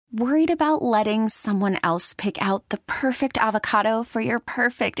Worried about letting someone else pick out the perfect avocado for your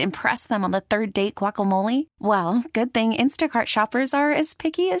perfect impress them on the third date guacamole? Well, good thing Instacart shoppers are as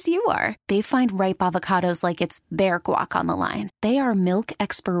picky as you are. They find ripe avocados like it's their guac on the line. They are milk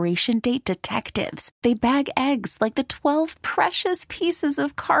expiration date detectives. They bag eggs like the 12 precious pieces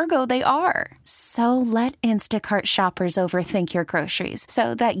of cargo they are. So let Instacart shoppers overthink your groceries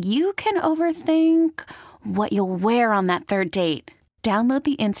so that you can overthink what you'll wear on that third date. Download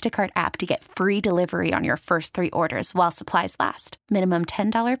the Instacart app to get free delivery on your first 3 orders while supplies last. Minimum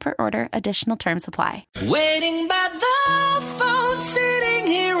 $10 per order. Additional terms apply. Waiting by the phone, sitting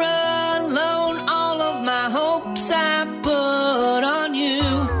here alone. All of my hopes I put on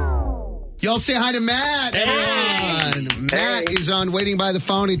you. Y'all say hi to Matt, everyone. Matt is on Waiting by the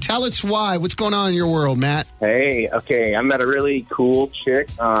Phone. And tell us why. What's going on in your world, Matt? Hey, okay. I met a really cool chick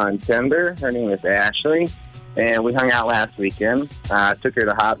on Tinder. Her name is Ashley. And we hung out last weekend. I took her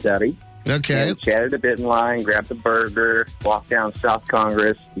to Hot Daddy. Okay. And chatted a bit in line, grabbed a burger, walked down South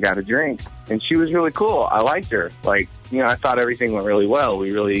Congress, got a drink. And she was really cool. I liked her. Like, I thought everything went really well.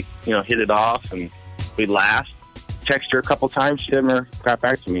 We really, hit it off, and we laughed. Texted her a couple times. She never got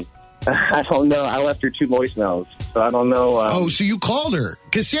back to me. I don't know. I left her 2 voicemails, so I don't know. So you called her?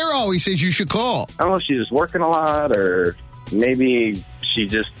 Because Sarah always says you should call. I don't know if she's just working a lot, or maybe she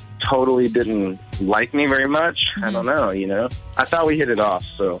just totally didn't like me very much. I don't know, I thought we hit it off,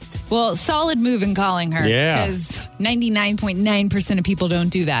 so. Well, solid move in calling her. Yeah. Because 99.9% of people don't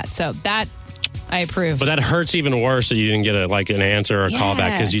do that. So that, I approve. But that hurts even worse that you didn't get an answer or a call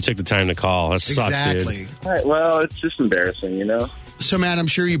back because you took the time to call. That sucks, Exactly. dude. All right, well, it's just embarrassing, So, Matt, I'm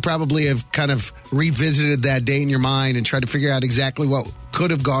sure you probably have kind of revisited that day in your mind and tried to figure out exactly what could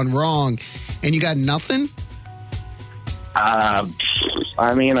have gone wrong. And you got nothing?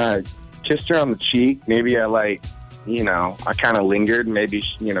 I kissed her on the cheek. Maybe I I kind of lingered. Maybe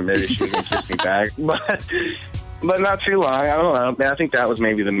she was going to kiss me back. But not too long. I don't know. I think that was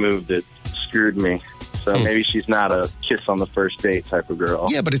maybe the move that screwed me. So maybe she's not a kiss on the first date type of girl.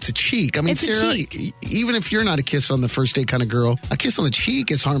 Yeah, but it's a cheek. I mean, It's a Sarah, cheek. even if you're not a kiss on the first date kind of girl, a kiss on the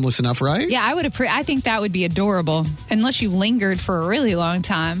cheek is harmless enough, right? Yeah, I think that would be adorable. Unless you lingered for a really long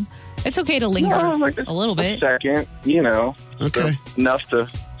time. It's okay to linger a little bit. Second, Okay. enough to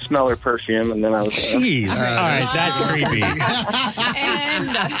smell her perfume, and then I was Jeez. All right, that's creepy.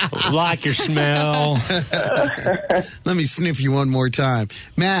 And Lock your smell. Let me sniff you one more time.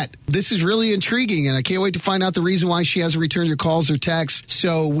 Matt, this is really intriguing, and I can't wait to find out the reason why she hasn't returned your calls or texts.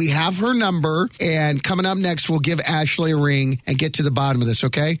 So we have her number, and coming up next, we'll give Ashley a ring and get to the bottom of this,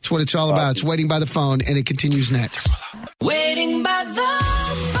 okay? It's what it's all about. It's Waiting by the Phone, and it continues next. Waiting by the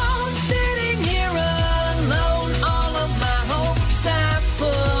phone, sitting here alone. All of my hopes I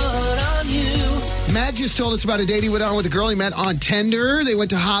put on you. Matt just told us about a date he went on with a girl he met on Tinder. They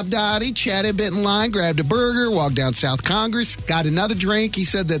went to Hop Dotty, chatted a bit in line, grabbed a burger, walked down South Congress, got another drink. He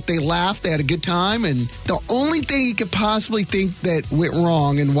said that they laughed, they had a good time, and the only thing he could possibly think that went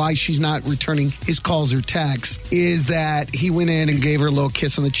wrong and why she's not returning his calls or texts is that he went in and gave her a little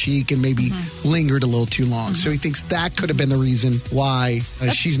kiss on the cheek and maybe lingered a little too long. So he thinks that could have been the reason why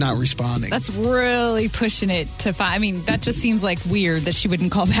she's not responding. that's really pushing it to find. I mean, that just seems like weird that she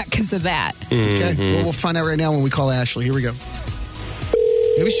wouldn't call back because of that. Okay, well, we'll find out right now when we call Ashley. Here we go.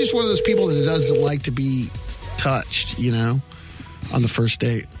 Maybe it's just one of those people that doesn't like to be touched, on the first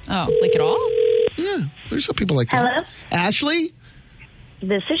date. Oh, like at all? Yeah, there's some people like that. Hello? Ashley?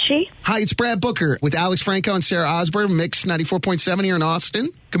 This is she. Hi, it's Brad Booker with Alex Franco and Sarah Osborne, Mix 94.7 here in Austin.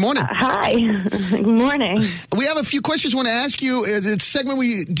 Good morning. Hi. Good morning. We have a few questions I want to ask you. It's a segment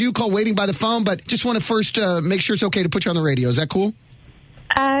we do call Waiting by the Phone, but just want to first make sure it's okay to put you on the radio. Is that cool?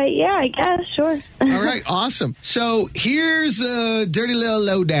 Yeah, I guess. Sure. All right, awesome. So here's a dirty little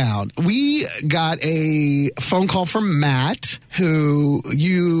lowdown. We got a phone call from Matt, who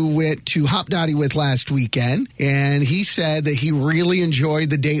you went to Hop Dotty with last weekend, and he said that he really enjoyed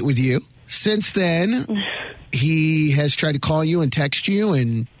the date with you. Since then, he has tried to call you and text you,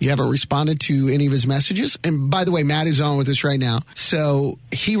 and you haven't responded to any of his messages. And by the way, Matt is on with us right now. So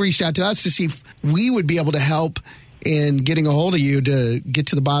he reached out to us to see if we would be able to help in getting a hold of you to get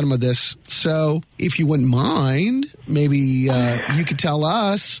to the bottom of this. So if you wouldn't mind, maybe you could tell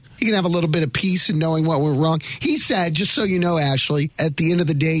us. You can have a little bit of peace in knowing what went wrong. He said, just so you know, Ashley, at the end of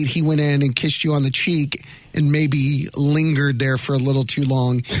the date, he went in and kissed you on the cheek and maybe lingered there for a little too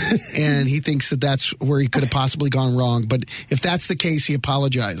long. And he thinks that that's where he could have possibly gone wrong. But if that's the case, he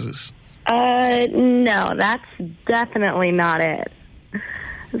apologizes. No, that's definitely not it.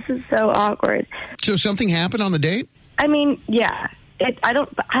 This is so awkward. So something happened on the date? I mean, yeah, I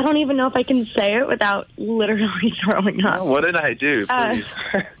don't even know if I can say it without literally throwing up. What did I do? Please.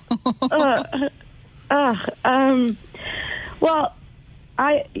 Well,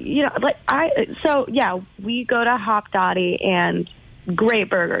 we go to Hop Dottie and great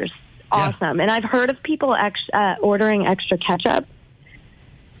burgers. Awesome. Yeah. And I've heard of people ordering extra ketchup.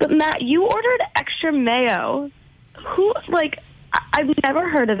 But Matt, you ordered extra mayo. I've never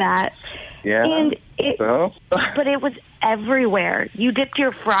heard of that. Yeah. And So? but it was everywhere. You dipped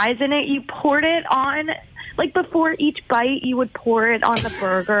your fries in it. You poured it on, before each bite, you would pour it on the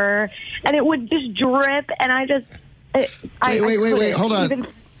burger, and it would just drip. And Wait, hold on.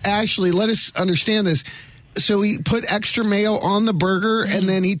 Ashley, let us understand this. So he put extra mayo on the burger, and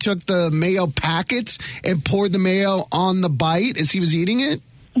then he took the mayo packets and poured the mayo on the bite as he was eating it?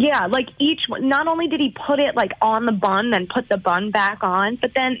 Yeah, not only did he put it, on the bun, then put the bun back on,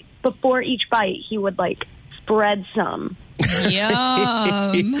 but then before each bite, he would, spread some.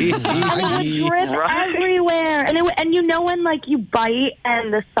 Yum. Drip everywhere. And when, you bite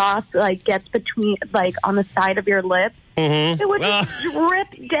and the sauce, gets between, on the side of your lip, it would just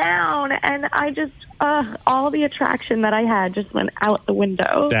drip down, and I just... all the attraction that I had just went out the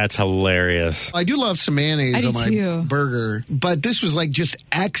window. That's hilarious. I do love some mayonnaise on my too. burger, but this was just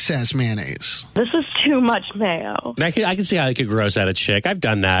excess mayonnaise. This is too much mayo. I can see how it could gross out a chick. I've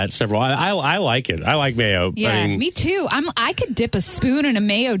done that several. I like it. I like mayo. Yeah, I mean, me too. I could dip a spoon in a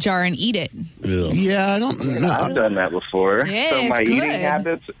mayo jar and eat it. ugh. Yeah, I don't know. I've done that before. Yeah, so my it's eating good.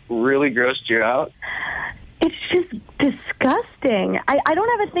 habits really grossed you out? It's just disgusting. I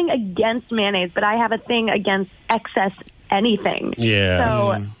don't have a thing against mayonnaise, but I have a thing against excess anything. Yeah.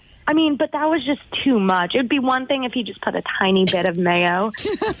 So, but that was just too much. It would be one thing if you just put a tiny bit of mayo,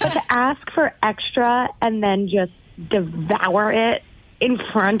 but to ask for extra and then just devour it in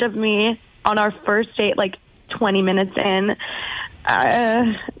front of me on our first date, 20 minutes in,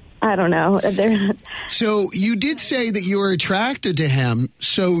 I don't know. So you did say that you were attracted to him,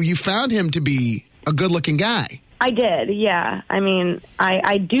 so you found him to be a good-looking guy. I did, yeah.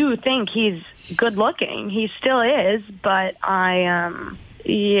 I do think he's good looking. He still is, but I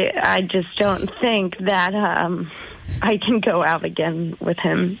just don't think that I can go out again with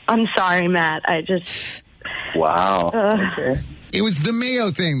him. I'm sorry, Matt. Wow. Okay. It was the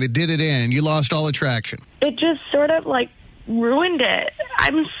mayo thing that did it in. You lost all attraction. It just sort of ruined it.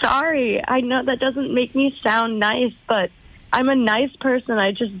 I'm sorry. I know that doesn't make me sound nice, but I'm a nice person.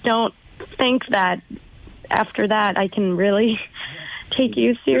 I just don't think that after that I can really take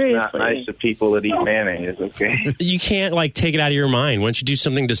you seriously. It's not nice to people that eat mayonnaise, okay? You can't take it out of your mind. Once you do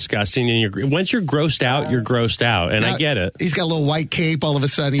something disgusting, and once you're grossed out, you're grossed out. And I get it. He's got a little white cape. All of a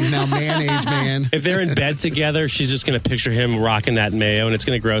sudden, he's now mayonnaise man. If they're in bed together, she's just going to picture him rocking that mayo, and it's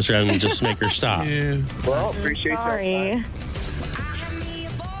going to gross her out and just make her stop. Yeah. Well, appreciate that. Sorry.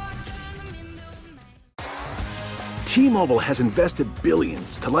 T-Mobile has invested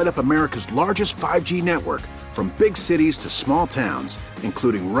billions to light up America's largest 5G network, from big cities to small towns,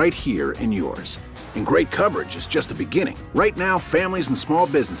 including right here in yours. And great coverage is just the beginning. Right now, families and small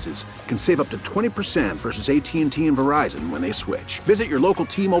businesses can save up to 20% versus AT&T and Verizon when they switch. Visit your local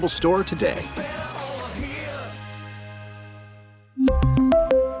T-Mobile store today.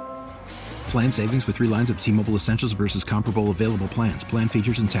 Plan savings with 3 lines of T-Mobile Essentials versus comparable available plans. Plan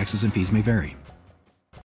features and taxes and fees may vary.